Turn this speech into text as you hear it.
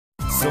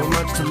So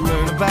much to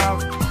learn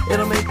about,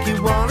 it'll make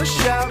you wanna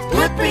shout,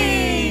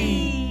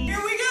 Blippi!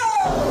 Here we go!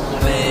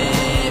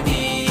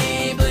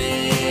 Blippi,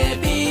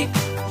 Blippi.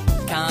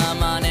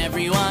 Come on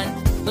everyone,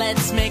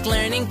 let's make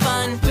learning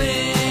fun.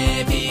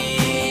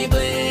 Blippi,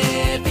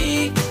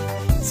 Blippi.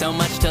 So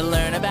much to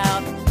learn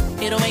about,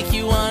 it'll make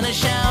you wanna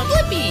shout,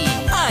 Blippi!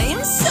 I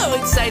am so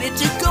excited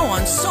to go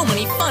on so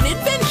many fun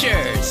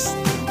adventures.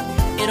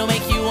 It'll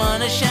make you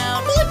wanna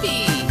shout,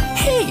 Blippi!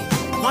 Hey,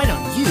 why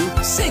don't you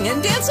sing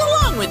and dance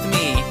along with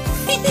me?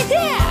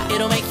 Yeah!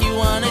 It'll make you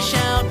wanna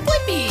shout,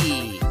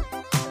 Blippi!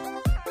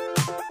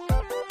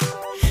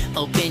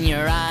 Open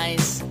your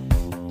eyes,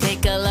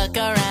 take a look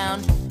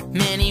around.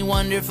 Many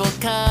wonderful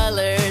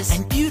colors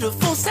and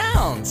beautiful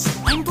sounds.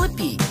 I'm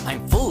Blippi,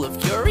 I'm full of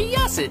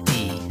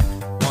curiosity.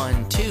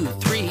 1, 2,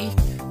 3,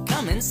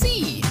 come and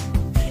see.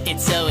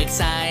 It's so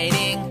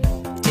exciting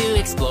to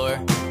explore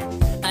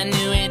a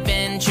new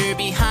adventure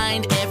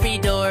behind every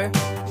door.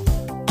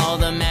 All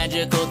the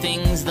magical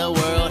things the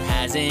world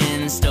has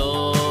in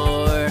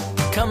store.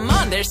 Come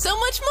on, there's so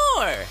much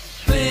more!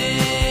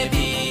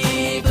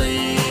 Blippi,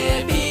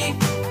 Blippi.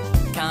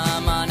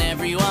 Come on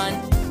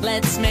everyone,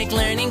 let's make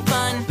learning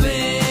fun.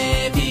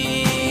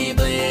 Blippi,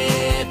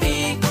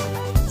 Blippi.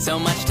 So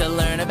much to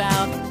learn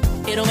about,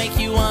 it'll make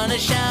you wanna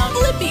shout,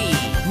 Blippi!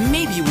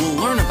 Maybe we'll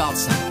learn about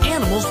some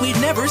animals we've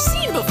never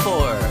seen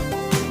before.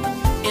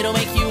 It'll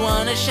make you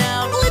wanna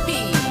shout,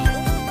 Blippi!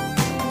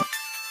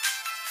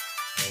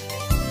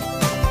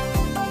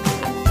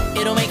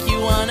 It'll make you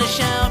wanna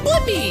shout,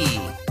 Blippi!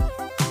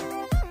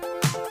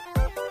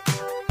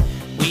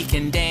 We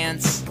can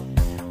dance,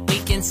 we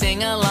can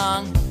sing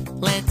along.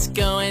 Let's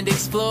go and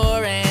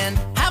explore and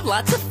have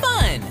lots of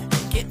fun.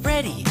 Get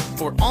ready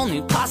for all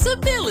new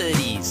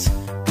possibilities.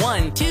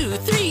 1, 2,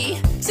 3,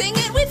 sing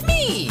it with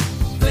me!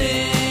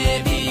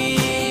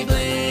 Blippi,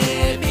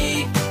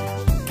 Blippi.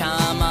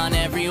 Come on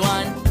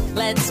everyone,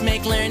 let's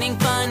make learning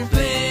fun.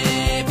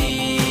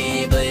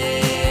 Blippi,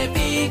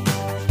 Blippi.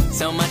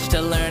 So much to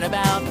learn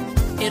about,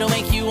 it'll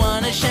make you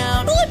wanna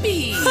shout,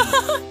 Blippi!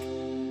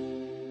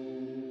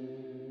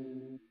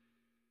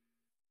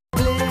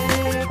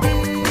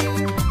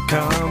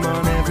 Come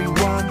on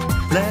everyone,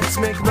 let's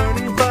make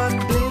learning fun.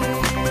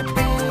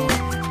 Blippi,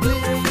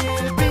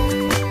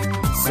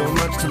 so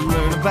much to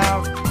learn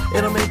about,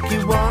 it'll make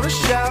you wanna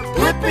shout,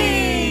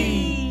 Blippi!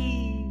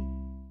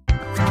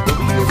 The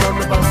wheels on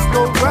the bus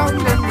go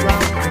round and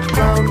round,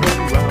 round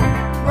and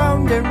round,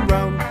 round and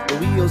round. The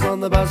wheels on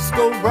the bus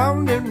go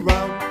round and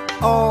round,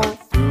 all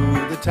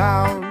through the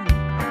town.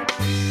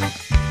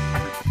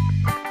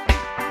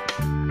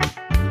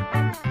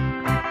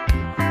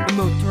 The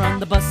motor on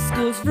the bus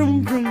goes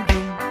vroom, vroom,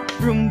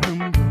 vroom, vroom,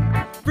 vroom,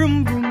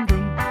 vroom, vroom, vroom,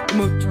 vroom. The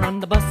motor on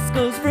the bus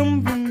goes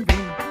vroom, vroom,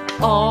 vroom,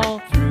 all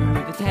through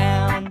the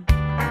town.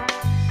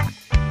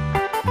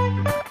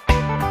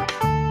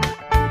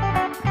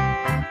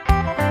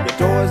 The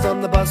doors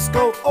on the bus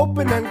go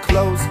open and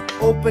close,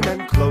 open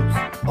and close,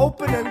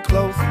 open and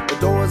close. The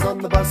doors on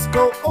the bus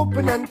go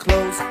open and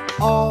close,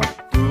 all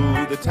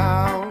through the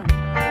town.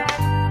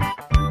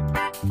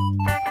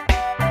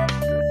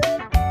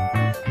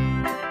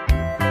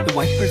 The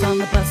wipers on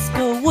the bus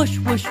go whoosh,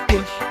 whoosh,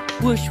 whoosh,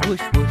 whoosh,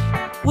 whoosh, whoosh,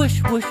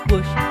 whoosh, whoosh,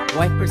 whoosh. The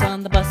wipers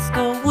on the bus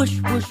go whoosh,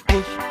 whoosh,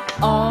 whoosh,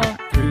 all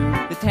through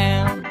the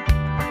town.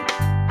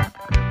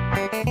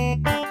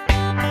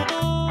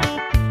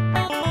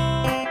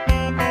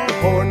 The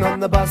horn on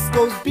the bus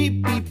goes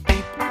beep, beep,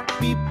 beep,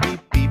 beep, beep,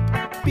 beep,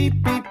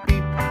 beep, beep,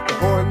 beep. The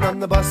horn on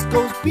the bus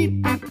goes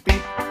beep, beep,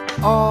 beep,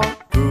 all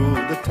through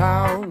the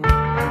town.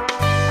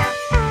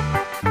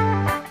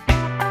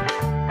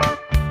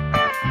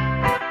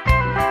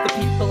 The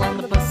people on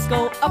the bus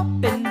go up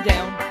and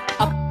down,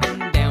 up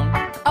and down,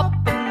 up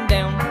and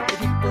down. The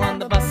people on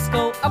the bus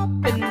go up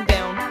and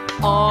down,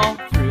 all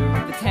through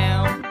the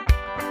town.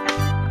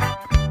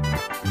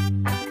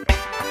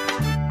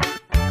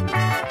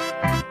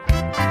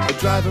 The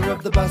driver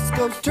of the bus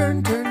goes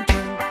turn, turn,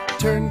 turn,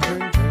 turn,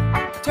 turn, turn,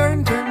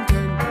 turn, turn,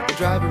 turn. The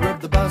driver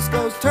of the bus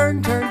goes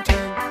turn, turn,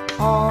 turn,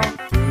 all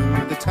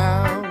through the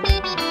town.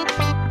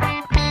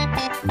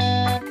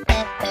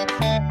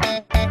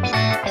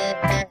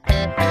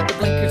 The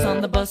blinkers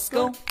on the bus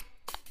go.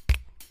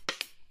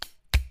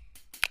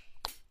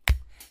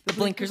 The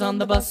blinkers on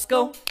the bus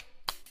go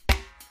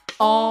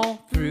all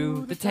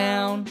through the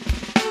town.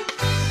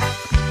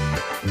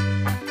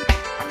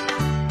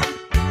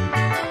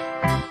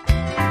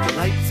 The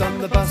lights on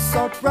the bus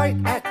are bright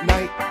at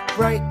night,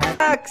 bright at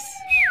night.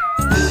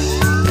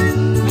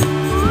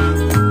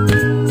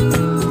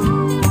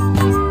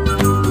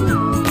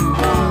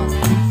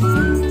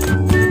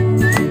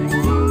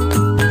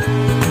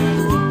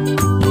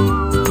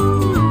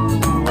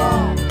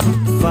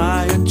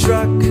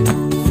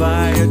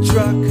 Fire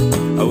truck,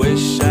 I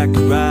wish I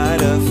could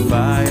ride a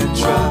fire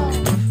truck.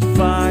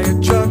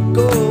 Fire truck,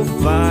 oh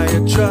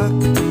fire truck,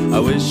 I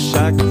wish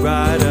I could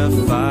ride a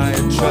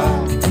fire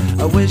truck.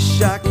 I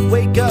wish I could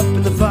wake up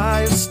in the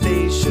fire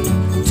station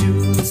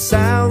to the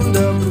sound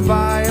of the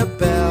fire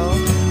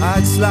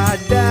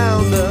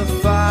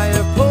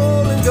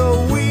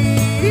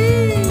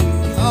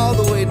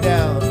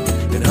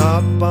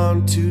hop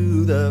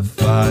onto the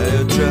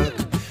fire truck.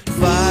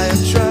 Fire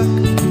truck,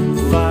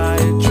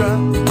 fire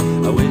truck,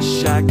 I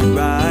wish I could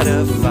ride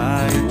a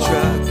fire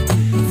truck.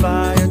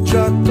 Fire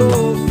truck,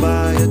 oh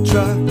fire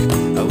truck,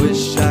 I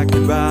wish I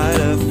could ride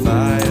a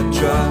fire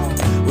truck.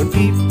 When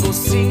people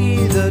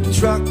see the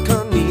truck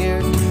come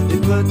near, they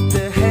put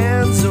their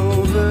hands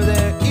over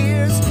their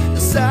ears.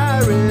 The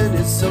siren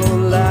is so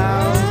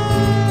loud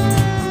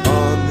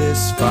on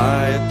this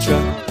fire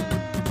truck.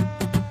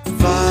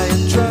 Fire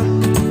truck,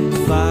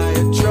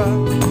 fire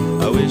truck,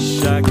 I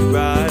wish I could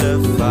ride a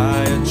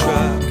fire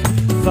truck.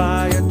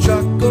 Fire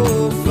truck,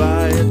 oh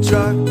fire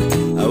truck,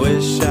 I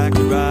wish I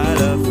could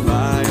ride a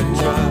fire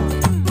truck.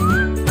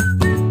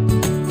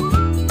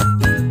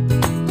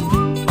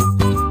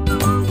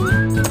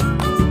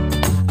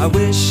 I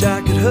wish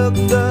I could hook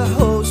the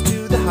hose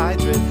to the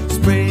hydrant,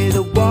 spray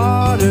the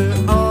water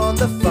on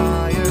the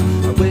fire.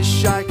 I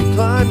wish I could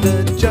climb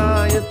the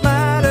giant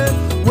ladder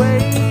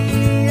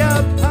way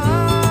up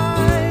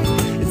high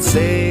and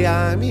say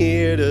I'm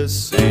here to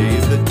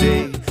save the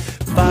day.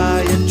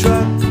 Fire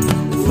truck,